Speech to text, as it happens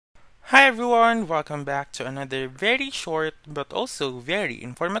Hi everyone, welcome back to another very short but also very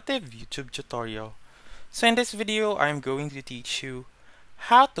informative YouTube tutorial. So in this video, I'm going to teach you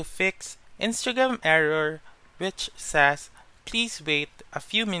how to fix Instagram error which says please wait a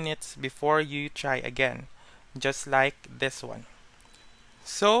few minutes before you try again, just like this one.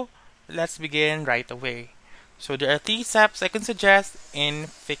 So let's begin right away. So there are 3 steps I can suggest in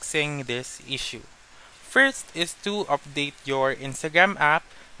fixing this issue. First is to update your Instagram app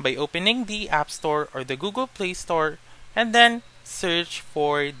by opening the App Store or the Google Play Store and then search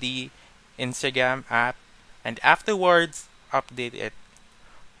for the Instagram app and afterwards update it.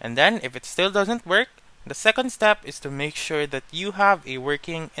 And then if it still doesn't work, the second step is to make sure that you have a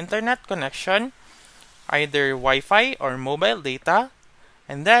working internet connection, either Wi-Fi or mobile data.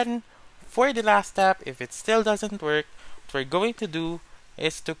 And then for the last step, if it still doesn't work, what we're going to do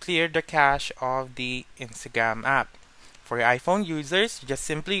is to clear the cache of the Instagram app. For iPhone users, just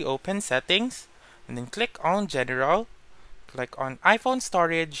simply open Settings and then click on General, click on iPhone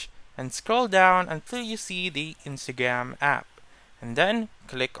Storage, and scroll down until you see the Instagram app. And then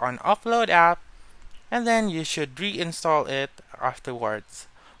click on Upload App, and then you should reinstall it afterwards.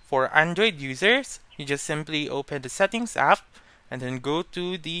 For Android users, you just simply open the Settings app and then go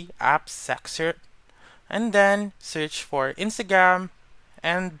to the Apps section and then search for Instagram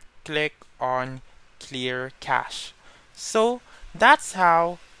and click on Clear Cache. So that's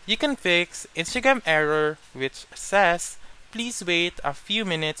how you can fix Instagram error which says please wait a few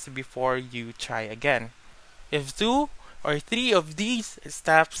minutes before you try again. If 2 or 3 of these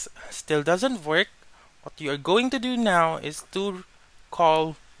steps still doesn't work, what you are going to do now is to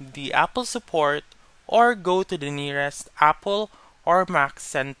call the Apple support or go to the nearest Apple or Mac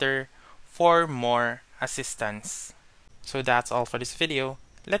center for more assistance. So that's all for this video.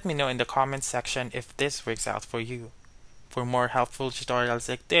 Let me know in the comments section if this works out for you. For more helpful tutorials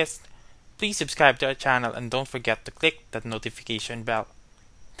like this, please subscribe to our channel and don't forget to click that notification bell.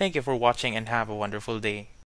 Thank you for watching and have a wonderful day.